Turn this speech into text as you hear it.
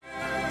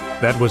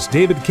That was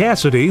David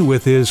Cassidy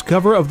with his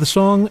cover of the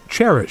song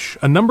Cherish,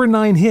 a number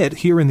 9 hit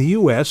here in the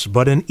U.S.,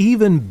 but an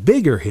even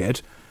bigger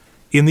hit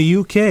in the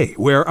UK,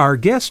 where our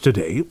guest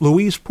today,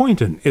 Louise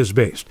Poynton, is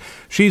based.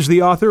 She's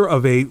the author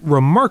of a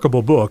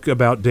remarkable book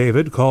about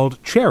David called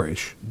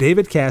Cherish,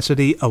 David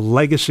Cassidy, A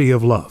Legacy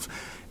of Love.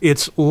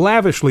 It's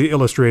lavishly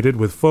illustrated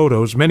with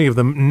photos, many of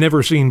them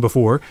never seen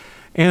before,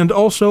 and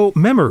also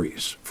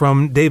memories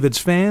from David's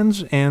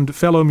fans and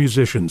fellow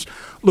musicians.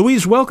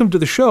 Louise, welcome to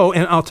the show,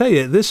 and I'll tell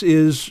you, this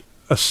is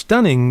a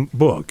stunning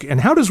book.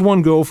 And how does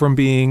one go from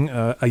being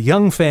a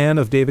young fan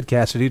of David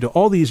Cassidy to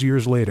all these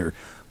years later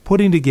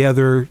putting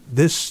together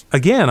this,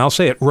 again, I'll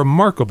say it,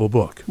 remarkable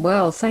book?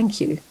 Well,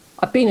 thank you.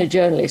 I've been a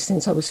journalist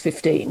since I was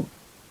 15.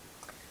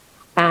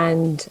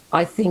 And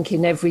I think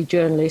in every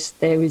journalist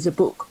there is a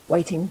book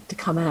waiting to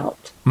come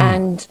out.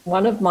 And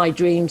one of my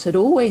dreams had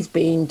always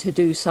been to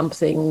do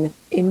something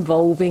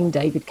involving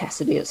David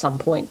Cassidy at some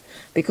point,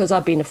 because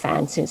I've been a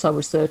fan since I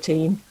was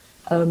 13.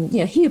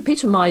 He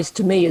epitomized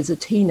to me as a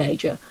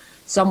teenager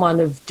someone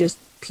of just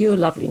pure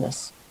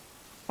loveliness.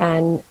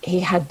 And he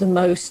had the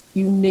most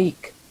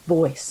unique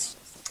voice.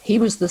 He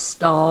was the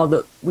star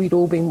that we'd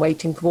all been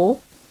waiting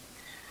for,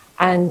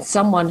 and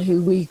someone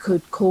who we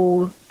could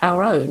call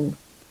our own.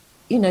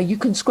 You know, you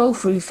can scroll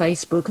through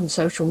Facebook and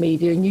social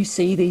media and you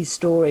see these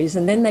stories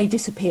and then they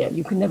disappear.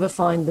 You can never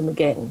find them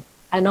again.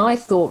 And I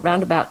thought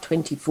round about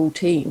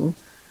 2014,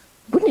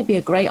 wouldn't it be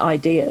a great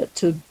idea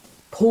to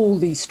pull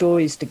these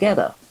stories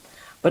together?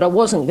 But I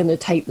wasn't going to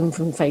take them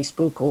from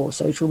Facebook or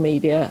social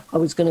media. I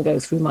was going to go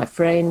through my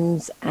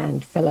friends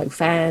and fellow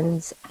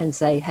fans and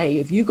say, hey,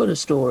 have you got a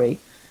story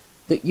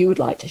that you would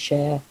like to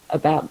share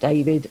about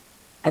David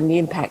and the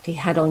impact he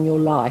had on your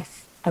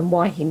life and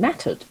why he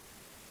mattered?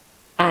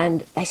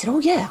 And they said, oh,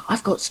 yeah,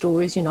 I've got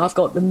stories. You know, I've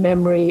got the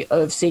memory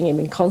of seeing him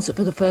in concert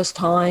for the first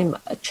time,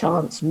 a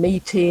chance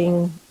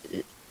meeting,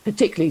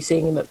 particularly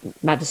seeing him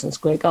at Madison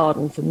Square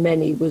Garden for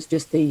many was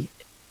just the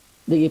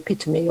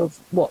epitome of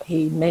what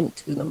he meant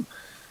to them.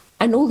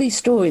 And all these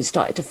stories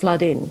started to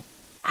flood in.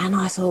 And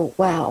I thought,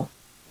 wow,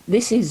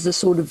 this is the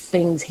sort of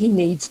things he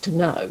needs to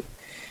know.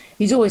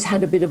 He's always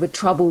had a bit of a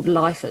troubled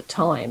life at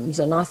times.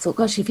 And I thought,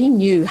 gosh, if he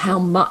knew how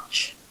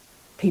much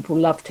people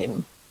loved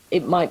him,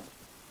 it might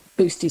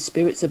boost his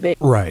spirits a bit.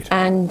 Right.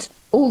 And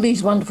all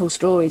these wonderful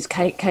stories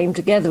came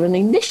together. And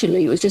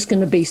initially it was just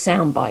going to be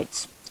sound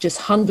bites, just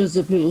hundreds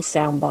of little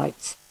sound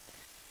bites.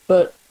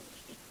 But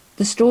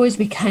the stories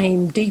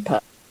became deeper.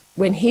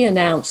 When he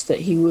announced that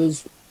he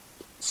was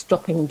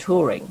stopping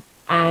touring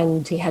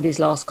and he had his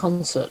last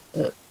concert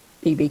at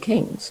B.B.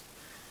 King's,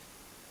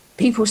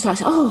 people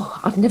started saying,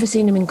 oh, I've never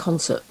seen him in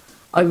concert.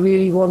 I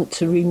really want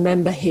to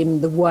remember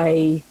him the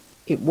way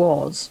it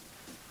was.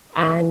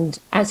 And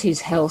as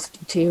his health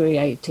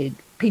deteriorated,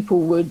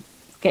 people would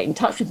get in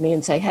touch with me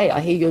and say, hey,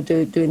 I hear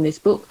you're doing this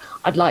book.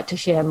 I'd like to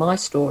share my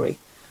story.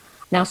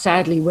 Now,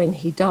 sadly, when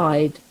he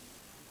died,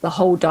 the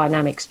whole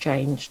dynamics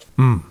changed.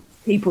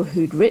 People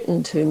who'd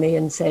written to me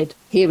and said,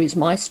 here is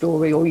my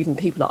story, or even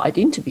people that I'd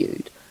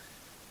interviewed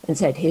and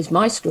said, here's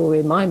my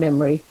story, my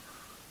memory.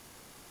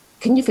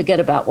 Can you forget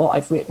about what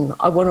I've written?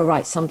 I want to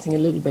write something a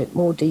little bit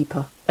more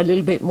deeper, a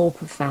little bit more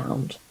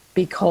profound,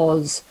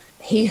 because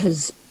he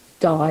has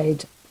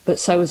died, but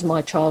so has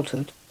my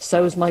childhood,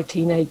 so has my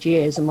teenage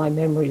years and my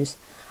memories.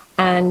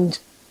 And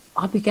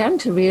I began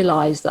to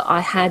realize that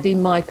I had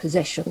in my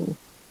possession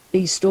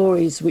these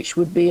stories which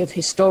would be of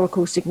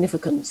historical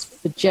significance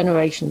for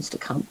generations to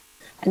come.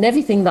 And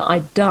everything that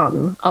I'd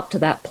done up to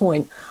that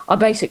point, I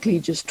basically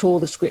just tore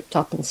the script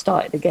up and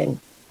started again,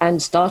 and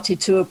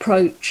started to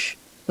approach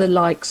the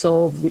likes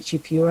of Richie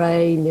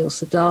Furay, Neil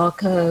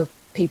Sedaka,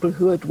 people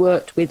who had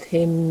worked with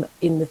him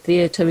in the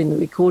theatre, in the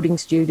recording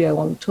studio,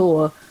 on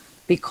tour,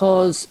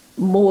 because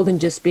more than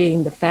just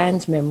being the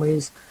fans'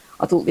 memories,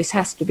 I thought this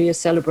has to be a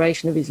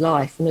celebration of his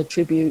life and a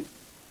tribute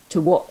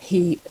to what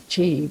he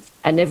achieved,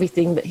 and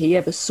everything that he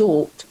ever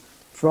sought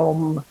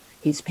from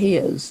his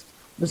peers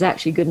was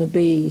actually going to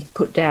be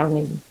put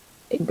down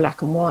in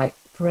black and white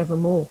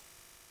forevermore.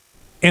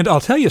 And I'll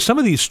tell you, some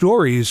of these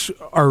stories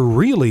are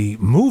really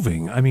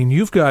moving. I mean,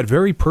 you've got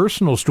very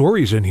personal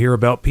stories in here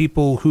about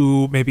people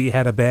who maybe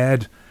had a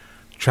bad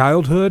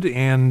childhood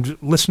and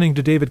listening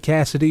to David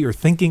Cassidy or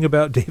thinking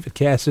about David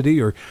Cassidy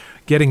or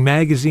getting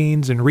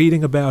magazines and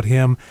reading about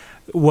him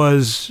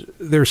was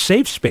their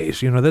safe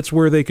space. You know, that's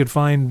where they could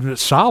find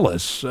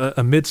solace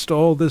amidst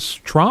all this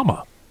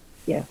trauma.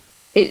 Yeah,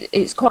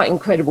 it's quite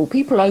incredible.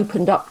 People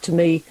opened up to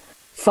me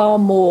far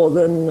more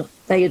than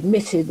they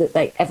admitted that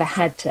they ever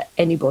had to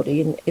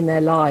anybody in their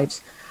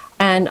lives.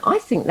 And I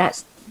think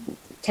that's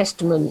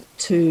testament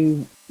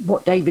to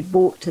what David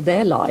brought to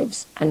their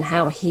lives and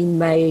how he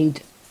made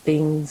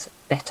things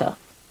better.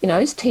 You know,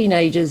 as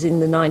teenagers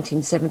in the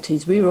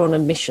 1970s, we were on a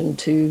mission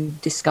to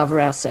discover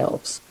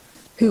ourselves.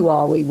 Who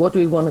are we? What do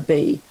we want to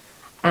be?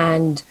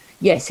 And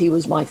yes, he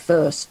was my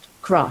first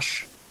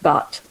crush,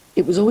 but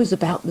it was always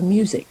about the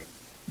music.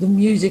 The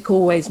music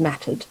always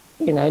mattered,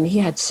 you know, and he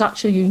had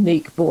such a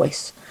unique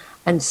voice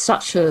and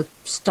such a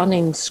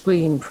stunning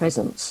screen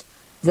presence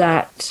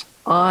that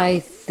I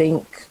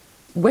think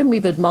when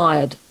we've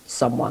admired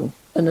someone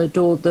and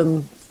adored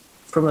them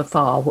from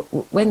afar,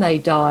 when they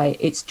die,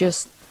 it's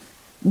just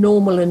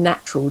normal and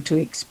natural to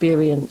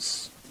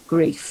experience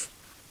grief.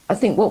 I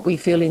think what we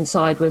feel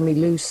inside when we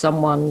lose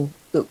someone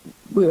that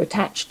we're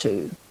attached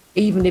to,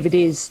 even if it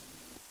is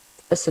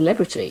a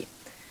celebrity,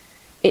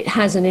 it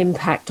has an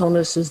impact on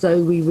us as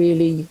though we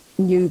really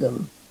knew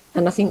them.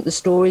 And I think the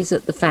stories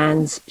that the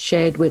fans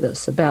shared with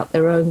us about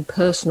their own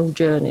personal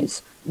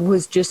journeys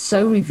was just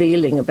so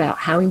revealing about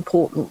how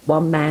important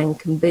one man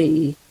can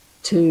be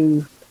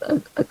to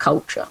a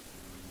culture.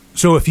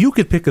 So if you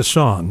could pick a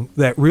song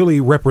that really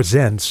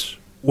represents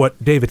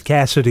what David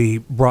Cassidy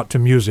brought to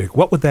music,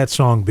 what would that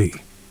song be?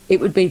 It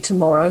would be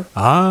Tomorrow.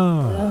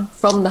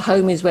 From the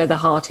Home Is Where the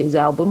Heart Is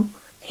album.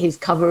 His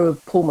cover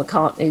of Paul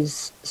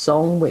McCartney's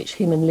song, which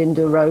him and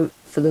Linda wrote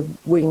for the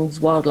Wings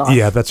Wildlife.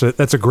 Yeah,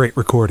 that's a great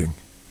recording.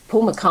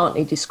 Paul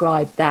McCartney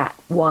described that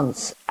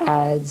once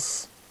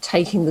as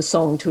taking the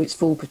song to its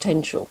full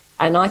potential.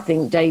 And I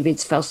think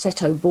David's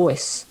falsetto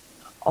voice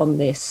on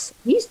this,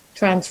 he's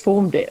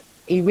transformed it.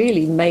 He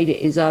really made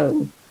it his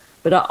own.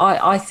 But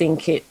I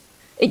think it,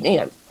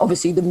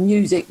 obviously the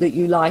music that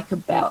you like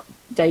about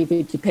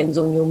David depends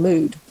on your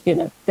mood.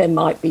 There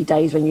might be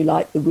days when you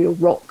like the real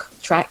rock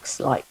tracks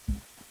like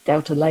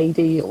Delta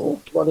Lady or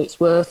What It's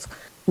Worth.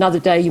 Another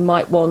day you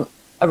might want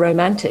a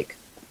romantic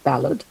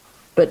ballad.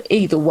 But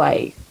either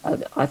way,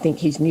 I think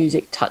his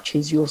music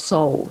touches your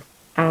soul.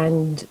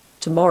 And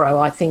Tomorrow,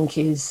 I think,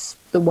 is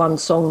the one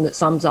song that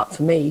sums up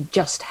for me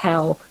just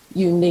how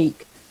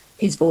unique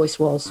his voice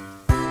was.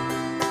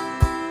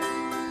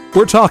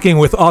 We're talking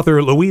with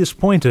author Louise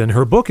Poynton.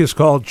 Her book is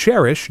called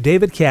Cherish,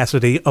 David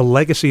Cassidy, A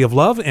Legacy of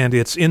Love, and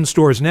it's in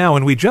stores now.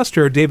 And we just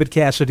heard David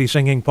Cassidy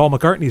singing Paul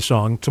McCartney's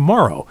song,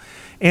 Tomorrow.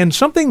 And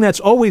something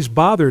that's always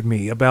bothered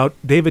me about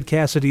David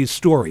Cassidy's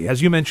story,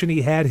 as you mentioned,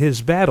 he had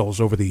his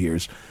battles over the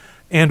years.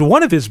 And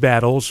one of his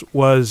battles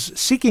was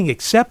seeking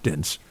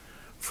acceptance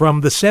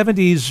from the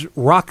 70s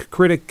rock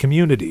critic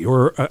community,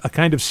 or a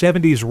kind of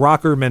 70s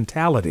rocker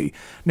mentality.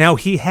 Now,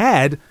 he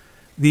had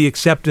the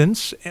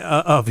acceptance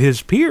of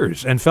his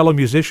peers and fellow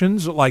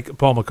musicians like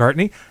Paul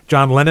McCartney.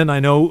 John Lennon,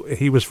 I know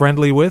he was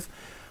friendly with.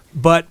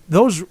 But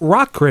those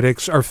rock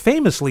critics are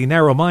famously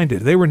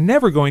narrow-minded. They were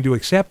never going to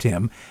accept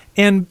him.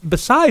 And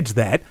besides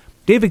that,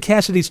 David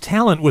Cassidy's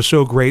talent was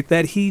so great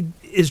that he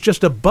is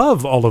just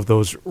above all of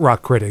those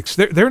rock critics.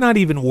 They're not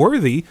even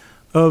worthy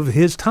of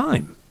his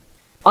time.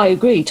 I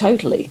agree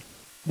totally.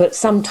 But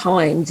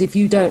sometimes if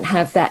you don't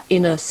have that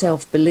inner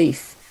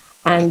self-belief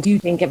and you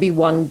think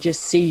everyone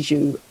just sees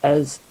you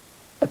as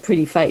a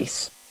pretty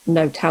face,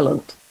 no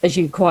talent, as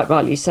you quite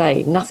rightly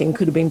say, nothing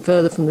could have been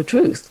further from the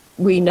truth.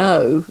 We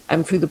know,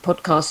 and through the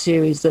podcast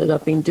series that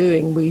I've been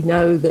doing, we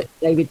know that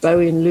David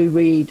Bowie and Lou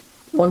Reed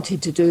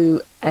wanted to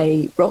do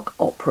a rock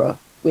opera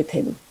with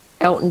him.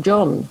 Elton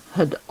John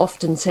had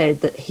often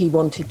said that he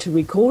wanted to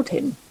record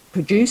him,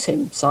 produce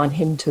him, sign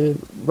him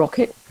to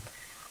Rocket.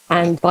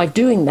 And by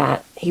doing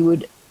that, he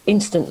would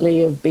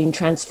instantly have been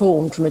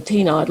transformed from a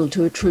teen idol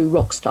to a true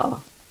rock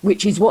star,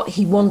 which is what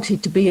he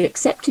wanted to be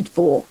accepted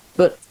for.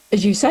 But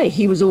as you say,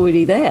 he was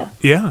already there.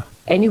 Yeah.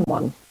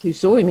 Anyone who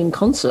saw him in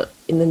concert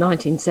in the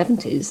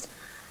 1970s,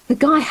 the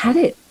guy had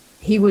it.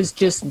 He was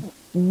just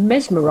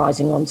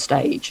mesmerizing on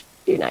stage.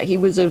 He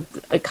was an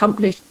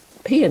accomplished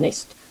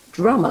pianist,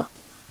 drummer,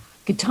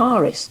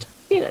 guitarist.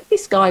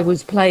 This guy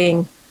was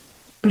playing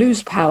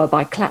Blues Power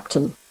by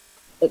Clapton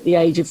at the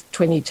age of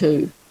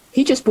 22.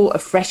 He just brought a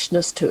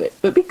freshness to it.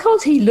 But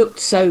because he looked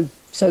so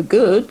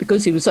good,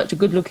 because he was such a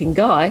good-looking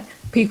guy,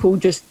 people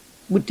just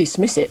would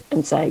dismiss it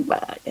and say,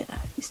 well,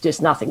 it's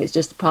just nothing, it's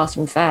just a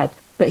passing fad.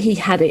 But he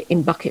had it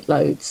in bucket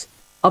loads.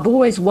 I've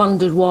always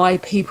wondered why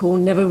people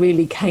never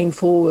really came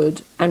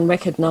forward and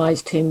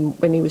recognised him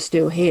when he was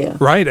still here.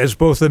 Right, as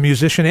both a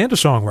musician and a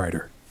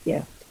songwriter.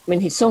 Yeah.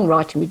 His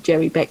songwriting with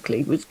Jerry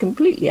Beckley was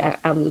completely out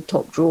of the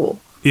top drawer.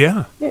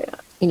 Yeah.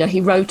 Yeah.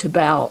 He wrote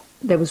about,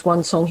 there was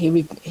one song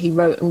he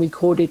wrote and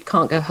recorded,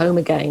 Can't Go Home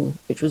Again,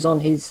 which was on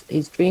his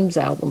Dreams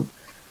album,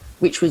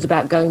 which was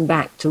about going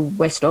back to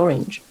West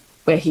Orange,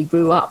 where he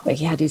grew up, where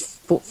he had his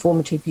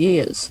formative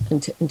years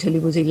until he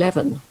was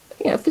 11.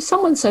 For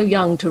someone so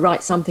young to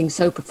write something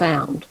so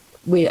profound,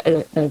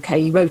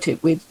 he wrote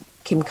it with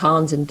Kim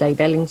Carnes and Dave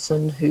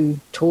Ellingson, who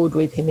toured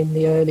with him in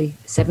the early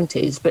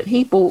 70s, but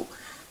he brought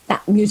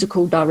that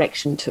musical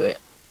direction to it.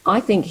 I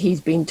think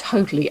he's been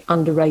totally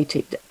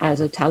underrated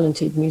as a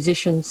talented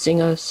musician,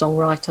 singer,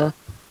 songwriter,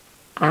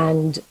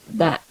 and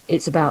that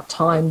it's about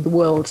time the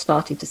world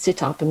started to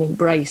sit up and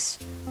embrace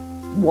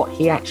what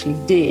he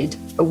actually did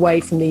away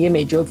from the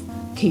image of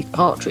Keith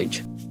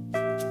Partridge.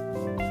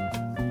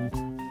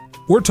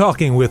 We're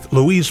talking with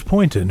Louise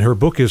Poynton. Her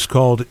book is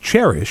called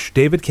Cherish,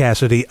 David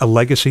Cassidy, A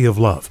Legacy of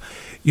Love.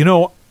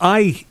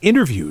 I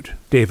interviewed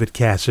David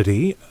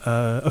Cassidy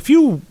a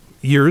few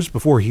years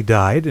before he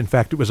died. In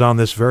fact, it was on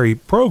this very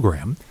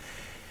program.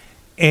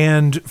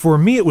 And for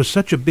me, it was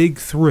such a big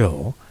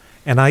thrill.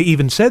 And I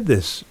even said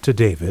this to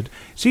David.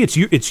 See,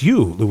 it's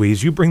you,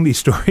 Louise. You bring these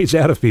stories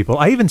out of people.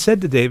 I even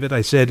said to David,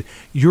 I said,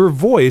 your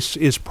voice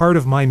is part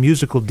of my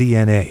musical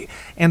DNA.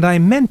 And I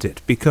meant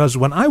it, because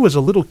when I was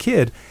a little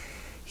kid,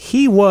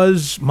 he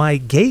was my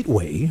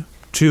gateway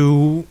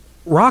to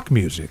rock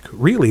music.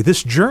 Really,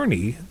 this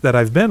journey that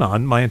I've been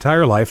on my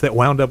entire life that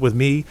wound up with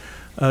me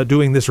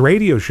doing this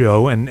radio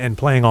show and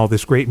playing all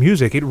this great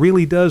music, it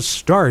really does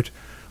start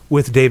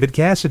with David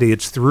Cassidy.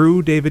 It's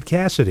through David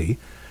Cassidy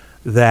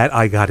that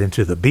I got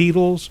into the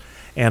Beatles,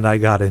 and I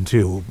got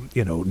into,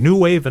 new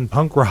wave and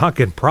punk rock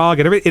and prog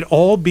and everything. It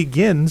all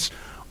begins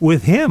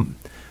with him.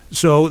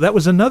 So that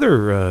was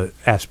another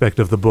aspect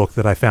of the book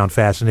that I found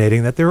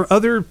fascinating, that there are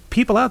other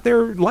people out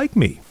there like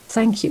me.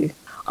 Thank you.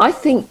 I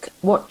think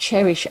what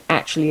Cherish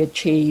actually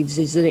achieves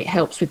is that it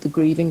helps with the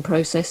grieving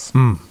process.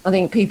 I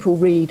think people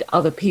read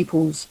other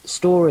people's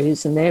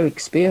stories and their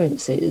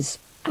experiences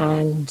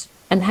and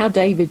how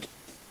David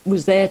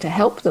was there to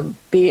help them,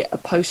 be it a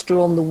poster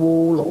on the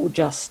wall or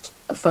just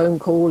a phone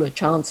call, a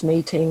chance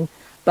meeting.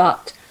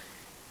 But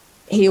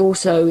he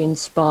also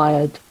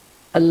inspired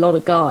a lot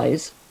of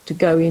guys to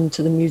go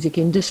into the music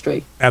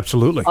industry.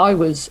 Absolutely. I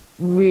was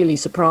really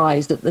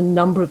surprised at the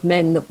number of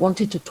men that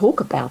wanted to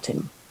talk about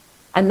him.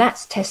 And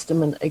that's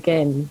testament,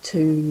 again,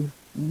 to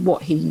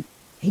what he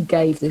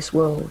gave this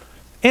world.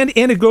 And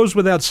it goes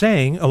without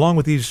saying, along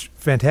with these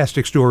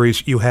fantastic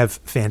stories, you have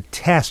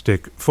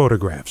fantastic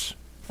photographs.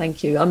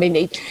 Thank you. I mean,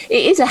 it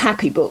is a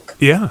happy book.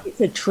 Yeah.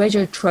 It's a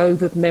treasure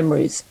trove of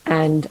memories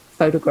and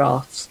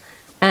photographs.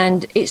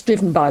 And it's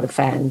driven by the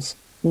fans,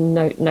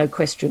 no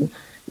question.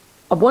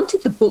 I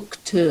wanted the book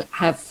to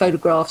have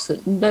photographs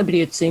that nobody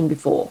had seen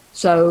before.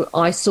 So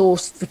I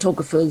sourced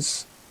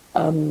photographers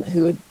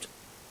who had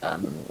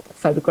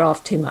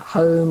photographed him at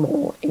home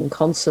or in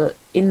concert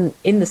in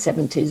the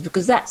 70s,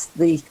 because that's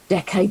the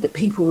decade that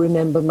people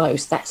remember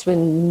most. That's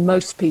when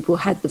most people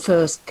had the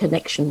first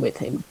connection with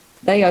him.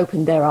 They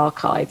opened their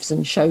archives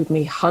and showed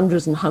me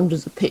hundreds and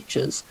hundreds of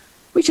pictures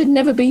which had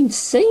never been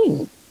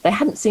seen. They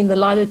hadn't seen the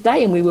light of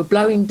day, and we were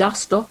blowing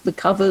dust off the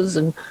covers.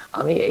 And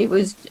I mean, it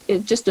was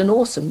just an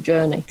awesome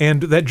journey.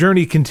 And that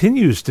journey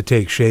continues to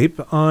take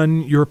shape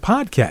on your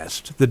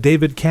podcast, the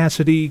David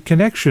Cassidy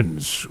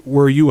Connections.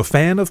 Were you a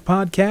fan of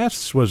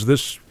podcasts? Was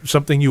this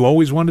something you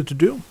always wanted to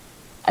do?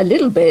 A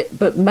little bit,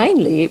 but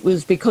mainly it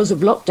was because of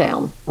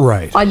lockdown.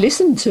 Right. I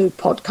listened to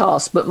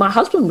podcasts, but my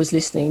husband was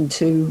listening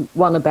to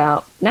one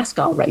about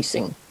NASCAR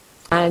racing,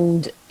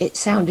 and it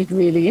sounded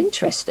really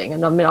interesting.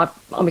 And I mean,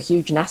 I'm a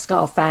huge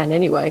NASCAR fan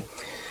anyway,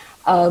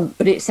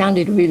 but it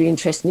sounded a really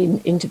interesting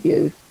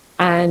interview.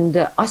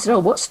 And I said,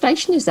 what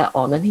station is that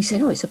on? And he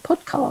said, it's a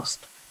podcast.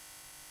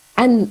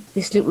 And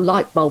this little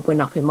light bulb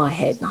went up in my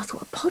head, and I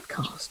thought, a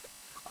podcast?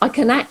 I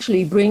can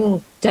actually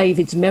bring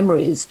David's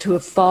memories to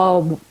a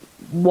far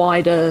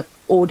wider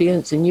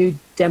audience, a new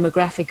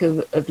demographic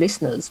of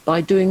listeners,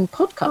 by doing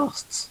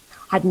podcasts.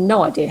 I had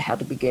no idea how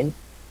to begin.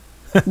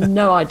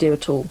 No idea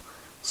at all.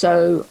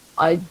 So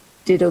I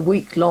did a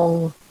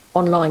week-long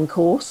online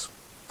course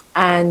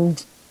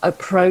and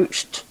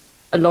approached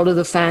a lot of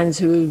the fans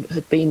who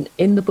had been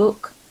in the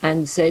book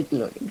and said,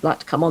 look, I'd like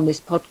to come on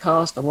this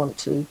podcast. I want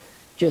to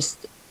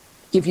just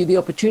give you the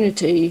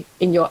opportunity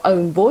in your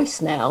own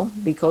voice now,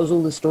 because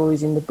all the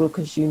stories in the book,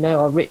 as you know,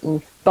 are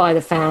written by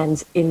the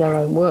fans in their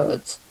own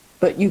words.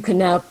 But you can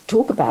now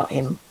talk about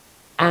him,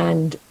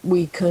 and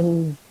we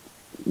can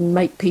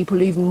make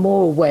people even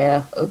more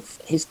aware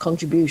of his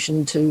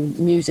contribution to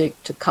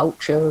music, to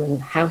culture,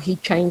 and how he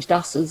changed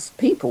us as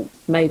people,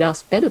 made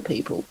us better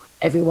people.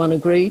 Everyone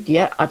agreed,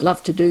 yeah, I'd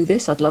love to do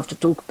this. I'd love to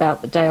talk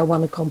about the day I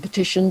won a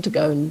competition, to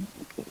go and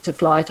to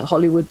fly to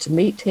Hollywood to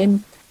meet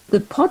him. The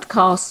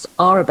podcasts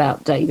are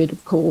about David,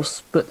 of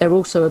course, but they're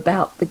also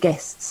about the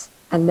guests,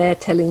 and they're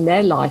telling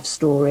their life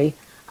story.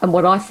 And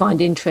what I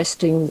find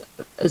interesting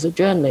as a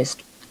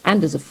journalist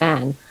and as a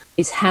fan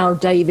is how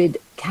David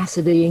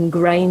Cassidy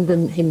ingrained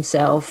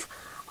himself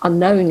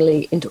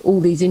unknowingly into all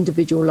these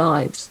individual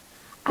lives.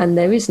 And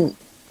there isn't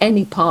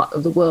any part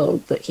of the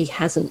world that he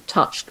hasn't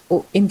touched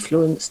or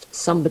influenced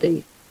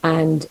somebody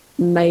and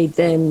made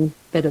them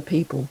better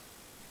people.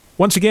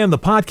 Once again, the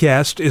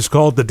podcast is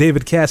called The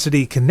David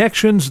Cassidy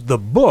Connections. The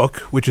book,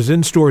 which is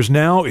in stores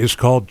now, is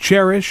called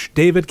Cherish,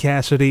 David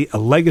Cassidy, A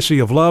Legacy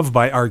of Love,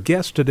 by our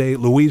guest today,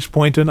 Louise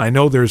Poynton. I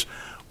know there's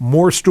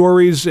more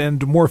stories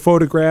and more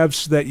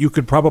photographs that you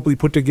could probably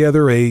put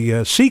together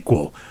a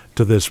sequel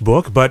to this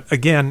book. But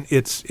again,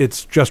 it's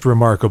just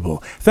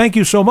remarkable. Thank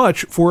you so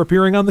much for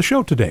appearing on the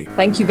show today.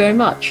 Thank you very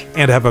much.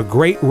 And have a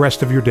great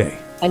rest of your day.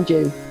 And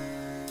you.